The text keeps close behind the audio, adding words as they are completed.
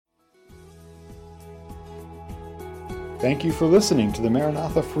Thank you for listening to the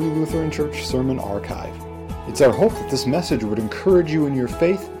Maranatha Free Lutheran Church Sermon Archive. It's our hope that this message would encourage you in your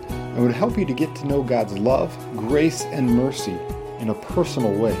faith and would help you to get to know God's love, grace, and mercy in a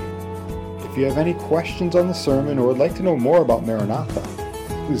personal way. If you have any questions on the sermon or would like to know more about Maranatha,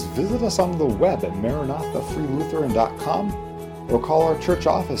 please visit us on the web at maranathafreelutheran.com or call our church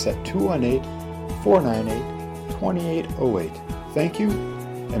office at 218-498-2808. Thank you,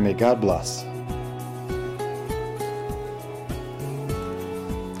 and may God bless.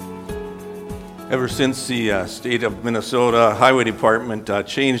 Ever since the state of Minnesota Highway Department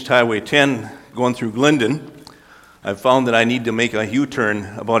changed Highway 10 going through Glendon, I've found that I need to make a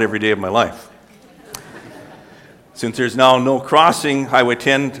U-turn about every day of my life. Since there's now no crossing Highway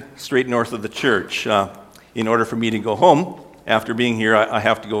 10 straight north of the church, in order for me to go home, after being here, I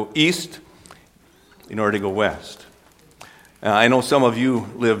have to go east in order to go west. I know some of you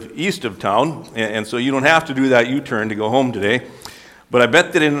live east of town, and so you don't have to do that U-turn to go home today. But I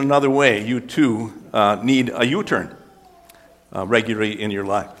bet that in another way, you too need a U-turn regularly in your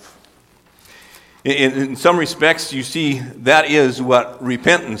life. In some respects, you see, that is what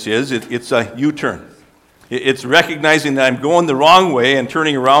repentance is. It's a U-turn. It's recognizing that I'm going the wrong way and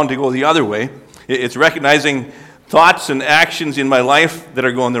turning around to go the other way. It's recognizing thoughts and actions in my life that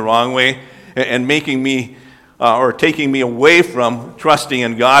are going the wrong way and making me or taking me away from trusting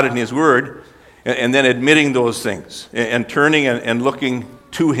in God and His Word. And then admitting those things and turning and looking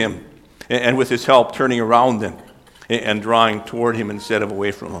to Him, and with His help turning around then and drawing toward Him instead of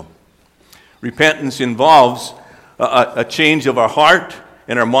away from Him. Repentance involves a change of our heart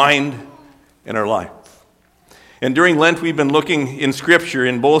and our mind and our life. And during Lent we've been looking in Scripture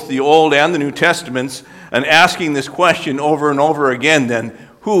in both the Old and the New Testaments and asking this question over and over again then,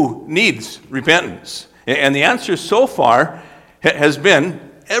 who needs repentance? And the answer so far has been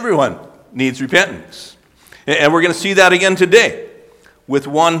everyone needs repentance. And we're going to see that again today, with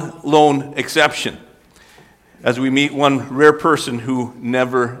one lone exception, as we meet one rare person who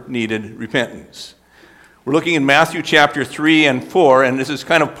never needed repentance. We're looking in Matthew chapter 3 and 4, and this is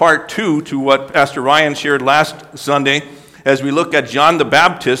kind of part 2 to what Pastor Ryan shared last Sunday, as we look at John the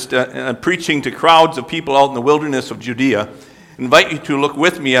Baptist preaching to crowds of people out in the wilderness of Judea. I invite you to look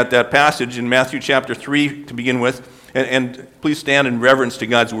with me at that passage in Matthew chapter 3 to begin with, and please stand in reverence to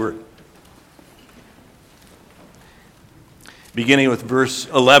God's Word. Beginning with verse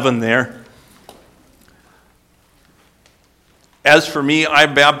 11 there. As for me, I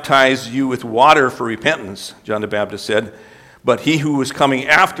baptize you with water for repentance, John the Baptist said, but he who is coming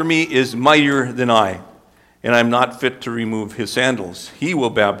after me is mightier than I, and I am not fit to remove his sandals. He will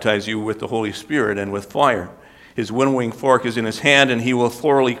baptize you with the Holy Spirit and with fire. His winnowing fork is in his hand, and he will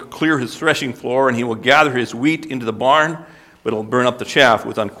thoroughly clear his threshing floor, and he will gather his wheat into the barn, but he'll burn up the chaff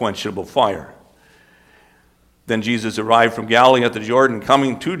with unquenchable fire. Then Jesus arrived from Galilee at the Jordan,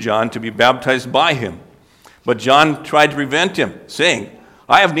 coming to John to be baptized by him. But John tried to prevent him, saying,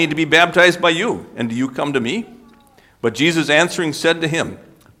 I have need to be baptized by you, and do you come to me? But Jesus answering said to him,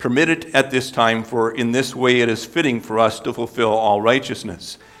 Permit it at this time, for in this way it is fitting for us to fulfill all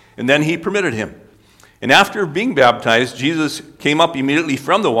righteousness. And then he permitted him. And after being baptized, Jesus came up immediately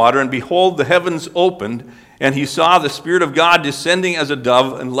from the water, and behold, the heavens opened, and he saw the Spirit of God descending as a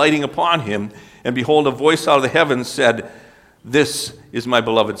dove and lighting upon him. And behold, a voice out of the heavens said, This is my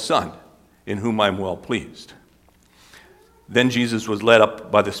beloved Son, in whom I am well pleased. Then Jesus was led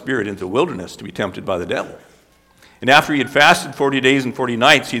up by the Spirit into the wilderness to be tempted by the devil. And after he had fasted 40 days and 40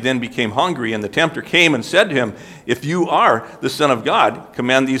 nights, he then became hungry. And the tempter came and said to him, If you are the Son of God,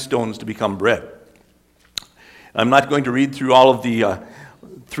 command these stones to become bread. I'm not going to read through all of the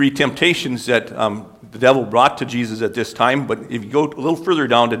three temptations that the devil brought to Jesus at this time, but if you go a little further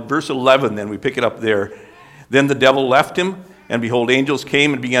down to verse 11, then we pick it up there. Then the devil left him, and behold, angels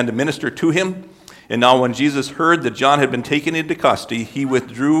came and began to minister to him. And now when Jesus heard that John had been taken into custody, he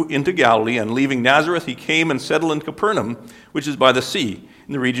withdrew into Galilee, and leaving Nazareth, he came and settled in Capernaum, which is by the sea,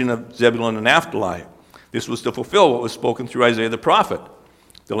 in the region of Zebulun and Naphtali. This was to fulfill what was spoken through Isaiah the prophet.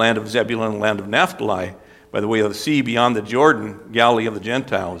 The land of Zebulun and the land of Naphtali, by the way of the sea beyond the Jordan, Galilee of the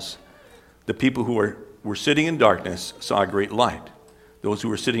Gentiles. The people who were sitting in darkness saw a great light. Those who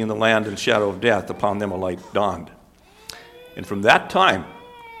were sitting in the land and shadow of death, upon them a light dawned. And from that time,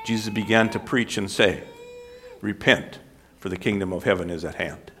 Jesus began to preach and say, Repent, for the kingdom of heaven is at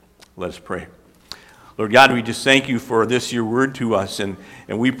hand. Let us pray. Lord God, we just thank you for this, your word to us. And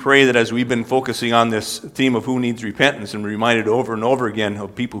we pray that as we've been focusing on this theme of who needs repentance and reminded over and over again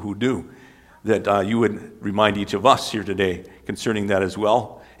of people who do, that you would remind each of us here today concerning that as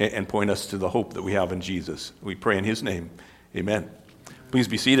well, and point us to the hope that we have in Jesus. We pray in his name. Amen. Please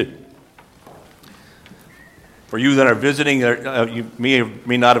be seated. For you that are visiting, you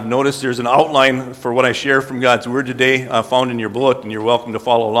may not have noticed, there's an outline for what I share from God's Word today found in your bulletin. You're welcome to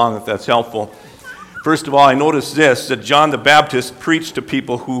follow along if that's helpful. First of all, I noticed this, that John the Baptist preached to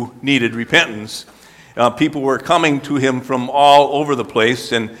people who needed repentance. People were coming to him from all over the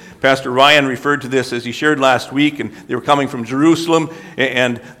place, and Pastor Ryan referred to this as he shared last week, and they were coming from Jerusalem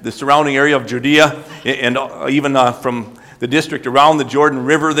and the surrounding area of Judea, and even from the district around the Jordan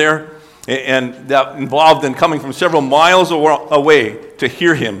River there. And that involved them coming from several miles away to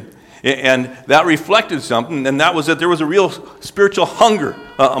hear him. And that reflected something, and that was that there was a real spiritual hunger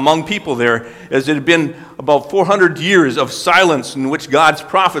among people there, as it had been about 400 years of silence in which God's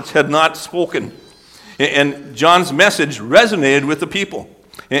prophets had not spoken. And John's message resonated with the people,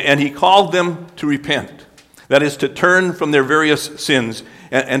 and he called them to repent. That is, to turn from their various sins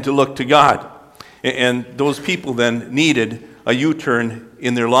and to look to God. And those people then needed a U-turn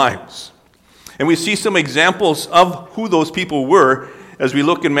in their lives. And we see some examples of who those people were as we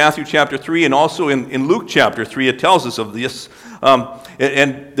look in Matthew chapter 3 and also in Luke chapter 3. It tells us of this.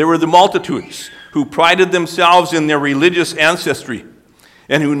 And there were the multitudes who prided themselves in their religious ancestry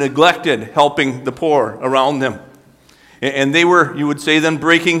and who neglected helping the poor around them. And they were, you would say then,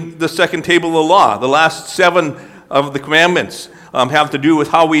 breaking the second table of the law. The last 7 of the commandments have to do with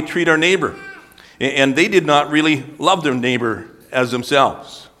how we treat our neighbor. And they did not really love their neighbor as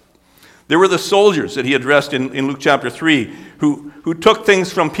themselves. There were the soldiers that he addressed in Luke chapter 3 who took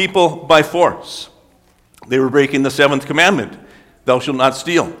things from people by force. They were breaking the 7th commandment, thou shalt not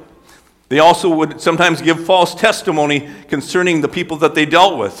steal. They also would sometimes give false testimony concerning the people that they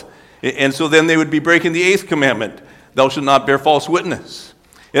dealt with. And so then they would be breaking the 8th commandment, thou shalt not bear false witness.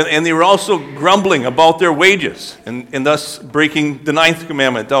 And they were also grumbling about their wages and thus breaking the 9th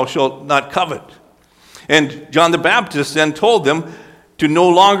commandment, thou shalt not covet. And John the Baptist then told them to no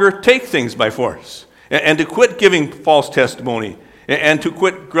longer take things by force, and to quit giving false testimony, and to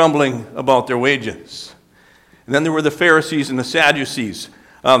quit grumbling about their wages. And then there were the Pharisees and the Sadducees.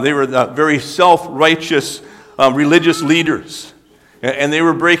 They were the very self-righteous religious leaders, and they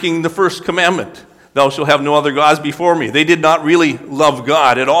were breaking the first commandment, thou shalt have no other gods before me. They did not really love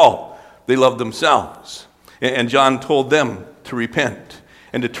God at all. They loved themselves. And John told them to repent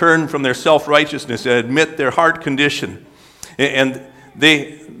and to turn from their self-righteousness and admit their heart condition. And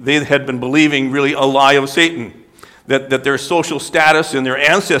they had been believing really a lie of Satan, that their social status and their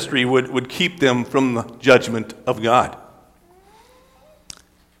ancestry would keep them from the judgment of God.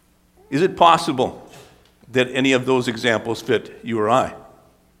 Is it possible that any of those examples fit you or I?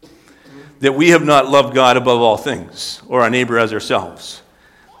 That we have not loved God above all things, or our neighbor as ourselves?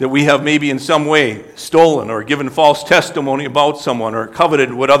 That we have maybe in some way stolen or given false testimony about someone or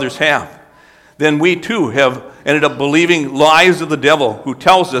coveted what others have? Then we too have ended up believing lies of the devil, who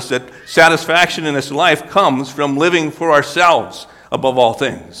tells us that satisfaction in this life comes from living for ourselves above all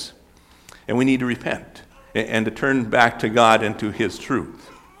things. And we need to repent and to turn back to God and to his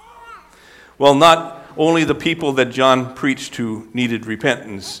truth. Well, not only the people that John preached to needed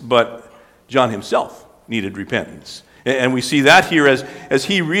repentance, but John himself needed repentance. And we see that here as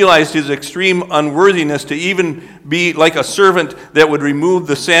he realized his extreme unworthiness to even be like a servant that would remove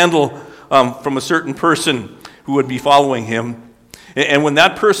the sandal from a certain person who would be following him. And when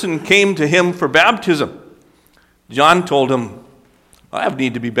that person came to him for baptism, John told him, I have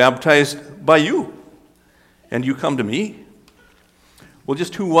need to be baptized by you, and you come to me? Well,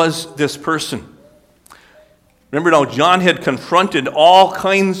 just who was this person? Remember now, John had confronted all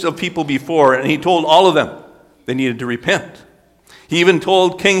kinds of people before, and he told all of them they needed to repent. He even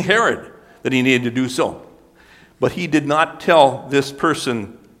told King Herod that he needed to do so. But he did not tell this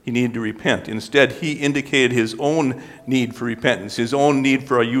person he needed to repent. Instead, he indicated his own need for repentance, his own need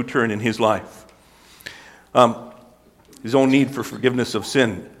for a U-turn in his life, his own need for forgiveness of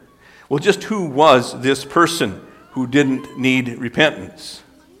sin. Well, just who was this person who didn't need repentance?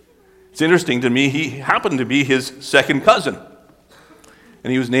 It's interesting to me, he happened to be his second cousin,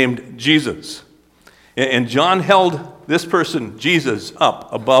 and he was named Jesus. And John held this person, Jesus,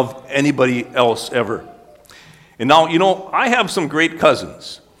 up above anybody else ever. And now, I have some great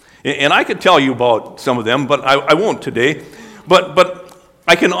cousins. And I could tell you about some of them, but I won't today. But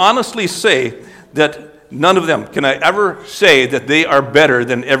I can honestly say that none of them can I ever say that they are better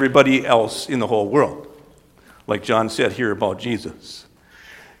than everybody else in the whole world, like John said here about Jesus.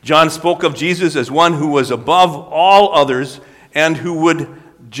 John spoke of Jesus as one who was above all others and who would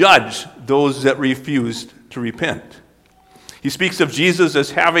judge those that refused to repent. He speaks of Jesus as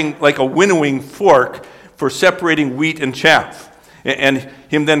having like a winnowing fork for separating wheat and chaff, and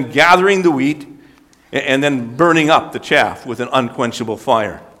him then gathering the wheat and then burning up the chaff with an unquenchable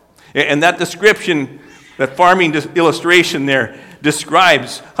fire. And that description That farming illustration there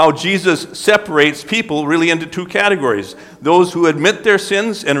describes how Jesus separates people really into two categories. Those who admit their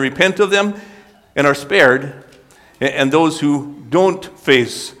sins and repent of them and are spared, and those who don't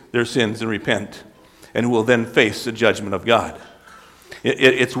face their sins and repent and will then face the judgment of God.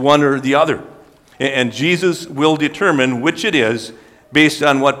 It's one or the other. And Jesus will determine which it is based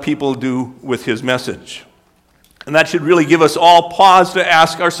on what people do with his message. And that should really give us all pause to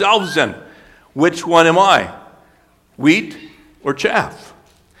ask ourselves then, which one am I? Wheat or chaff?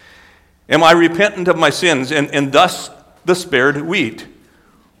 Am I repentant of my sins and thus the spared wheat?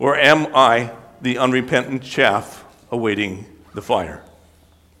 Or am I the unrepentant chaff awaiting the fire?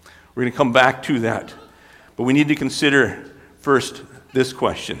 We're going to come back to that. But we need to consider first this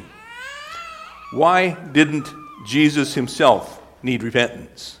question. Why didn't Jesus himself need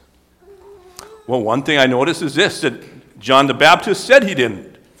repentance? Well, one thing I notice is this, that John the Baptist said he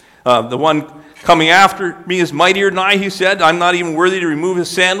didn't. The one coming after me is mightier than I, he said. I'm not even worthy to remove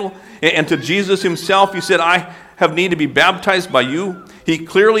his sandal. And to Jesus himself, he said, I have need to be baptized by you. He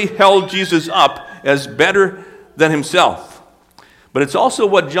clearly held Jesus up as better than himself. But it's also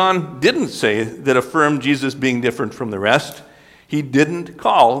what John didn't say that affirmed Jesus being different from the rest. He didn't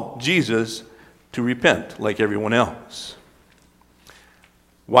call Jesus to repent like everyone else.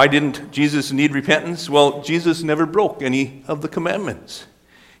 Why didn't Jesus need repentance? Well, Jesus never broke any of the commandments.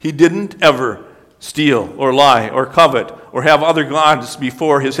 He didn't ever steal or lie or covet or have other gods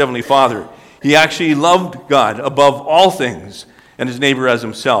before his heavenly Father. He actually loved God above all things and his neighbor as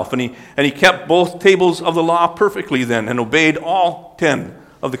himself. And he kept both tables of the law perfectly then and obeyed all 10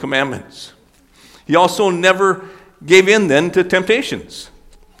 of the commandments. He also never gave in then to temptations.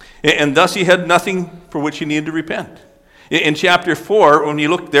 And thus he had nothing for which he needed to repent. In chapter 4, when you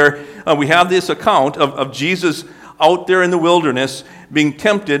look there, we have this account of Jesus out there in the wilderness being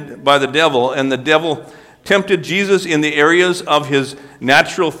tempted by the devil. And the devil tempted Jesus in the areas of his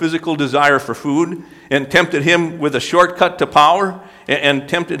natural physical desire for food, and tempted him with a shortcut to power, and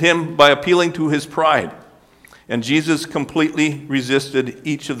tempted him by appealing to his pride. And Jesus completely resisted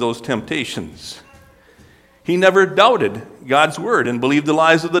each of those temptations. He never doubted God's word and believed the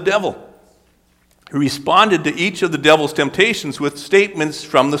lies of the devil. He responded to each of the devil's temptations with statements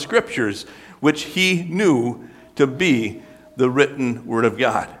from the scriptures, which he knew to be the written word of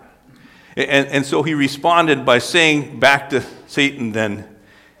God. And so he responded by saying back to Satan then,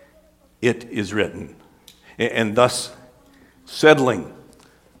 it is written, and thus settling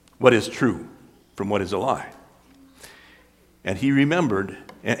what is true from what is a lie. And he remembered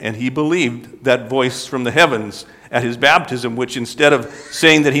and he believed that voice from the heavens at his baptism, which instead of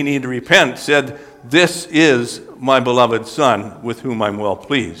saying that he needed to repent, said, this is my beloved Son, with whom I'm well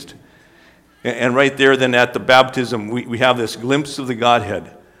pleased. And right there then at the baptism, we have this glimpse of the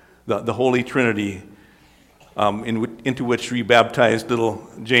Godhead, the Holy Trinity, into which we baptized little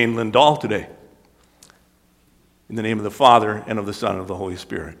Jane Lindahl today. In the name of the Father, and of the Son, and of the Holy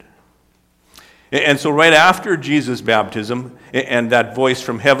Spirit. And so right after Jesus' baptism, and that voice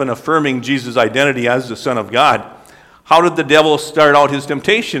from heaven affirming Jesus' identity as the Son of God, how did the devil start out his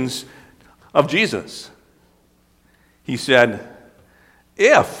temptations of Jesus? He said,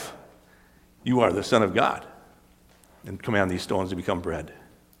 if you are the Son of God, then command these stones to become bread.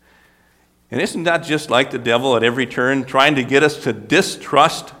 And isn't that just like the devil at every turn, trying to get us to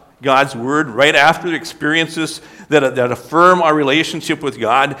distrust God's word right after the experiences that affirm our relationship with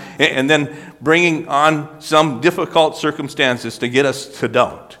God, and then bringing on some difficult circumstances to get us to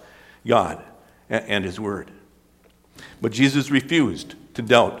doubt God and his word? But Jesus refused to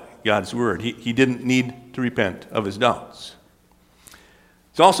doubt God's word. He didn't need to repent of his doubts.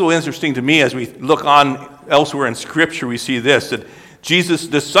 It's also interesting to me as we look on elsewhere in Scripture, we see this, that Jesus'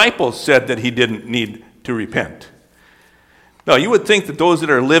 disciples said that he didn't need to repent. Now, you would think that those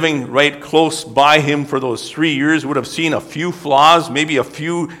that are living right close by him for those 3 years would have seen a few flaws, maybe a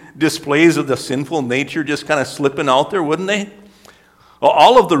few displays of the sinful nature just kind of slipping out there, wouldn't they?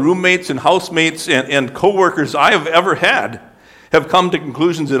 All of the roommates and housemates and co-workers I have ever had have come to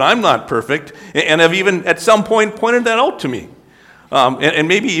conclusions that I'm not perfect, and have even at some point pointed that out to me, and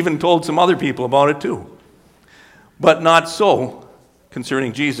maybe even told some other people about it too. But not so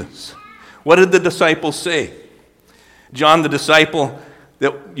concerning Jesus. What did the disciples say? John, the disciple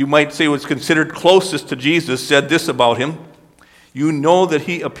that you might say was considered closest to Jesus, said this about him: you know that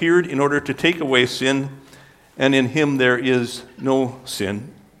he appeared in order to take away sin, and in him there is no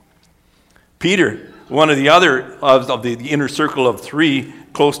sin. Peter, one of the other of the inner circle of 3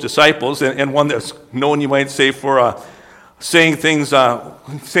 close disciples, and one that's known, you might say, for saying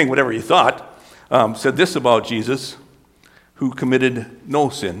whatever he thought, said this about Jesus: who committed no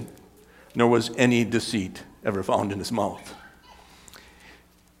sin, nor was any deceit ever found in his mouth.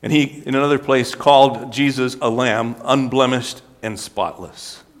 And he, in another place, called Jesus a lamb, unblemished and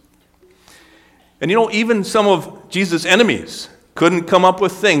spotless. And even some of Jesus' enemies couldn't come up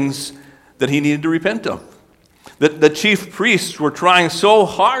with things that he needed to repent of. The chief priests were trying so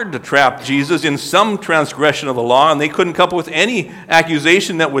hard to trap Jesus in some transgression of the law, and they couldn't come up with any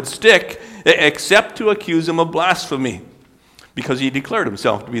accusation that would stick except to accuse him of blasphemy, because he declared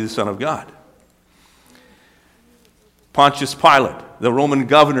himself to be the Son of God. Pontius Pilate, the Roman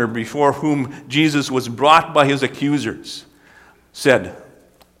governor before whom Jesus was brought by his accusers, said,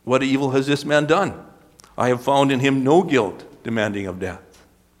 "What evil has this man done? I have found in him no guilt demanding of death."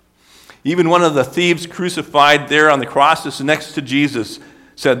 Even one of the thieves crucified there on the cross next to Jesus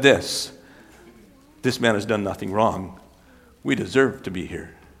said this, "This man has done nothing wrong. We deserve to be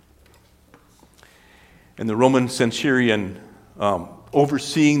here." And the Roman centurion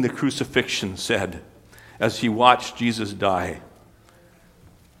overseeing the crucifixion said, as he watched Jesus die,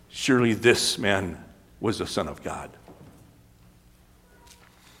 "Surely this man was the Son of God."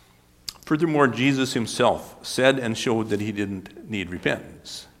 Furthermore, Jesus himself said and showed that he didn't need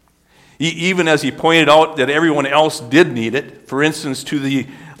repentance. Even as he pointed out that everyone else did need it, for instance, to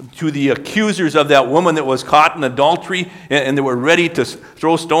the accusers of that woman that was caught in adultery and they were ready to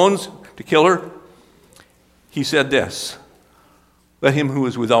throw stones to kill her, he said this, "Let him who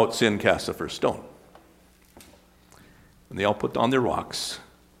is without sin cast the first stone." And they all put down their rocks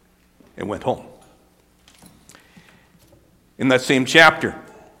and went home. In that same chapter,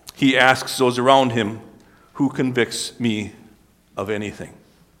 he asks those around him, "Who convicts me of anything?"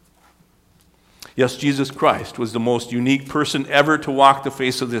 Yes, Jesus Christ was the most unique person ever to walk the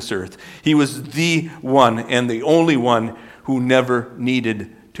face of this earth. He was the one and the only one who never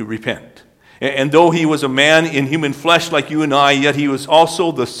needed to repent. And though he was a man in human flesh like you and I, yet he was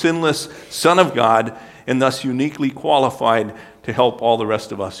also the sinless Son of God, and thus uniquely qualified to help all the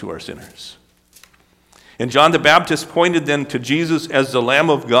rest of us who are sinners. And John the Baptist pointed then to Jesus as the Lamb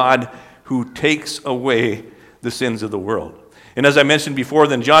of God who takes away the sins of the world. And as I mentioned before,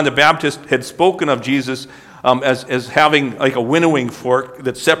 then John the Baptist had spoken of Jesus as having like a winnowing fork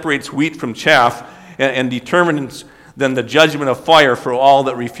that separates wheat from chaff and determines then the judgment of fire for all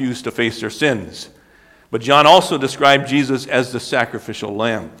that refuse to face their sins. But John also described Jesus as the sacrificial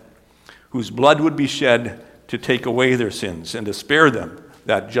lamb, whose blood would be shed to take away their sins and to spare them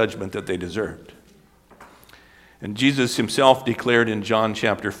that judgment that they deserved. And Jesus himself declared in John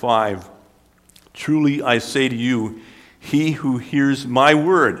chapter 5, "Truly I say to you, he who hears my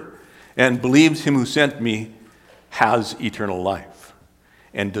word and believes him who sent me has eternal life,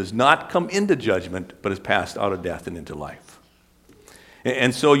 and does not come into judgment, but is passed out of death and into life."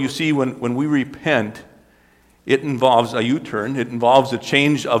 And so you see, when we repent, it involves a U-turn. It involves a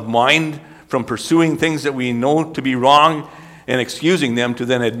change of mind from pursuing things that we know to be wrong and excusing them to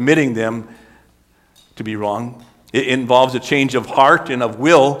then admitting them to be wrong. It involves a change of heart and of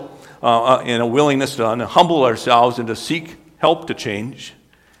will and a willingness to humble ourselves and to seek help to change.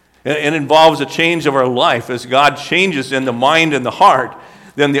 It involves a change of our life. As God changes in the mind and the heart,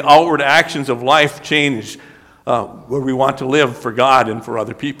 then the outward actions of life change where we want to live for God and for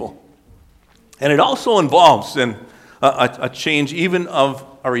other people. And it also involves then a change even of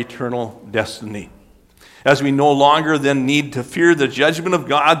our eternal destiny, as we no longer then need to fear the judgment of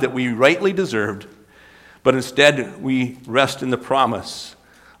God that we rightly deserved, but instead we rest in the promise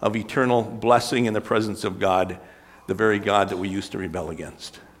of eternal blessing in the presence of God, the very God that we used to rebel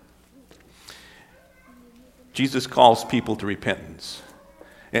against. Jesus calls people to repentance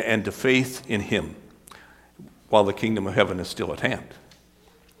and to faith in him while the kingdom of heaven is still at hand.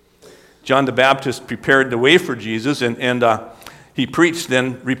 John the Baptist prepared the way for Jesus, and he preached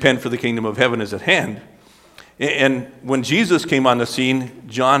then, "Repent, for the kingdom of heaven is at hand." And when Jesus came on the scene,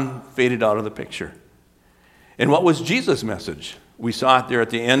 John faded out of the picture. And what was Jesus' message? We saw it there at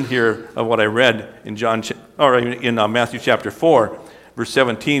the end here of what I read in Matthew chapter 4, verse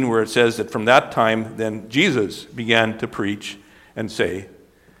 17, where it says that from that time then Jesus began to preach and say,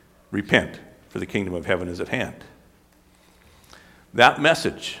 "Repent, for the kingdom of heaven is at hand." That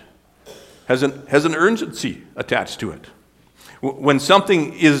message has an urgency attached to it. When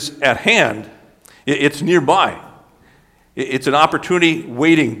something is at hand, it's nearby. It's an opportunity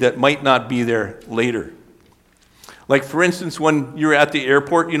waiting that might not be there later. Like, for instance, when you're at the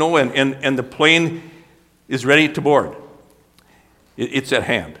airport, and the plane is ready to board. It's at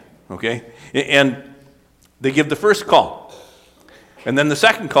hand, okay? And they give the first call, and then the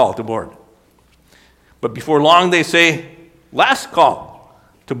second call to board. But before long, they say, "Last call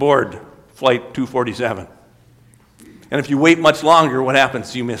to board Flight 247. And if you wait much longer, what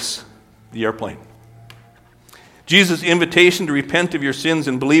happens? You miss the airplane. Jesus' invitation to repent of your sins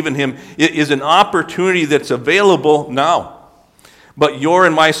and believe in him is an opportunity that's available now. But your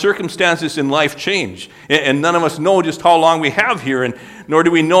and my circumstances in life change, and none of us know just how long we have here, and nor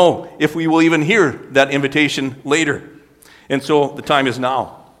do we know if we will even hear that invitation later. And so the time is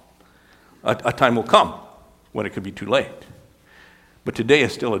now. A time will come when it could be too late. But today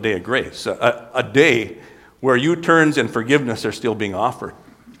is still a day of grace, a day where U-turns and forgiveness are still being offered.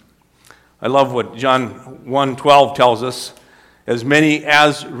 I love what John 1:12 tells us. As many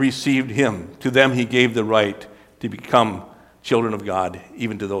as received him, to them he gave the right to become children of God,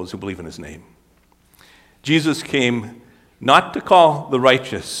 even to those who believe in his name. Jesus came not to call the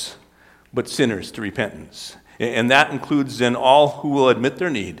righteous, but sinners to repentance. And that includes then all who will admit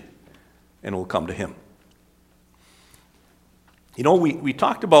their need and will come to him. You know, we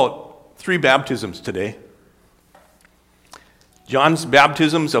talked about 3 baptisms today. John's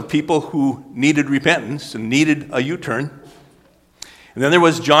baptisms of people who needed repentance and needed a U-turn. And then there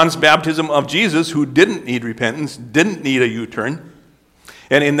was John's baptism of Jesus, who didn't need repentance, didn't need a U-turn.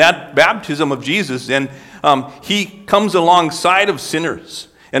 And in that baptism of Jesus, then he comes alongside of sinners,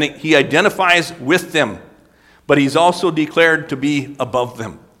 and he identifies with them, but he's also declared to be above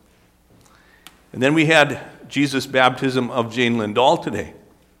them. And then we had Jesus' baptism of Jane Lindahl today,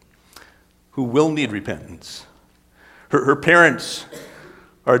 who will need repentance. Her parents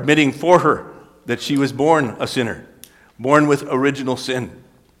are admitting for her that she was born a sinner, born with original sin,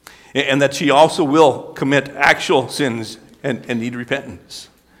 and that she also will commit actual sins and need repentance.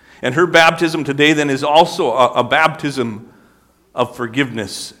 And her baptism today then is also a baptism of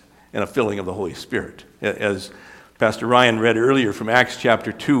forgiveness and a filling of the Holy Spirit. As Pastor Ryan read earlier from Acts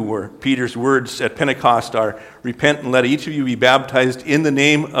chapter 2, where Peter's words at Pentecost are, "Repent and let each of you be baptized in the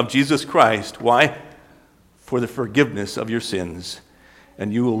name of Jesus Christ." Why? For the forgiveness of your sins,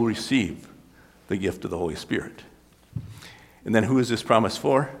 and you will receive the gift of the Holy Spirit. And then who is this promise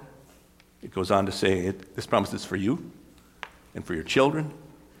for? It goes on to say, this promise is for you and for your children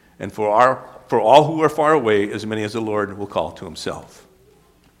and for all who are far away, as many as the Lord will call to himself.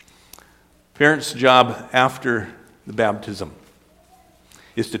 Parents' job after the baptism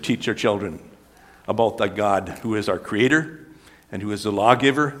is to teach our children about the God who is our creator and who is the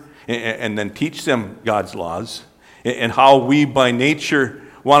lawgiver, and then teach them God's laws and how we by nature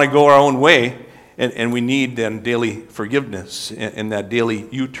want to go our own way, and we need then daily forgiveness and that daily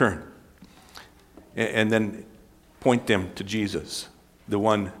U-turn. And then point them to Jesus, the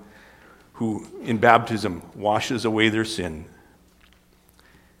one who in baptism washes away their sin.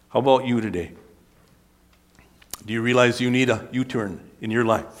 How about you today? Do you realize you need a U-turn in your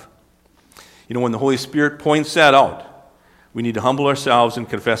life? You know, when the Holy Spirit points that out, we need to humble ourselves and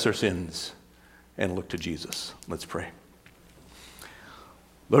confess our sins and look to Jesus. Let's pray.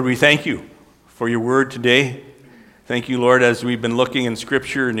 Lord, we thank you for your word today. Thank you, Lord, as we've been looking in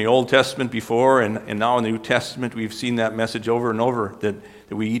Scripture in the Old Testament before and now in the New Testament, we've seen that message over and over that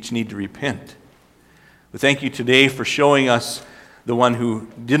we each need to repent. We thank you today for showing us the one who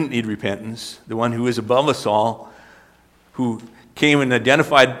didn't need repentance, the one who is above us all, who came and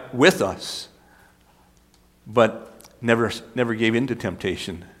identified with us, but never gave in to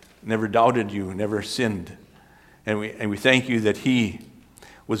temptation, never doubted you, never sinned. And we thank you that he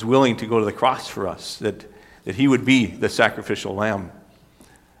was willing to go to the cross for us, that he would be the sacrificial lamb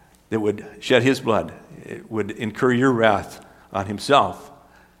that would shed his blood, it would incur your wrath on himself,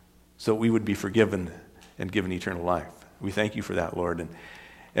 so we would be forgiven and given eternal life. We thank you for that, Lord.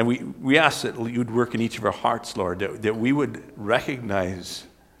 And we ask that you'd work in each of our hearts, Lord, that we would recognize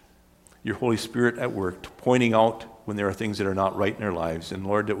your Holy Spirit at work, pointing out when there are things that are not right in our lives. And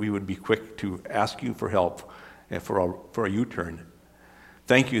Lord, that we would be quick to ask you for help and for a U-turn.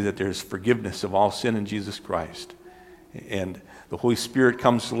 Thank you that there's forgiveness of all sin in Jesus Christ. And the Holy Spirit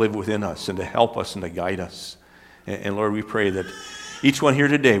comes to live within us and to help us and to guide us. And Lord, we pray that each one here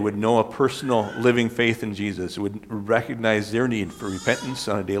today would know a personal living faith in Jesus, would recognize their need for repentance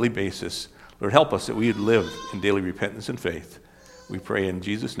on a daily basis. Lord, help us that we would live in daily repentance and faith. We pray in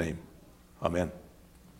Jesus' name. Amen.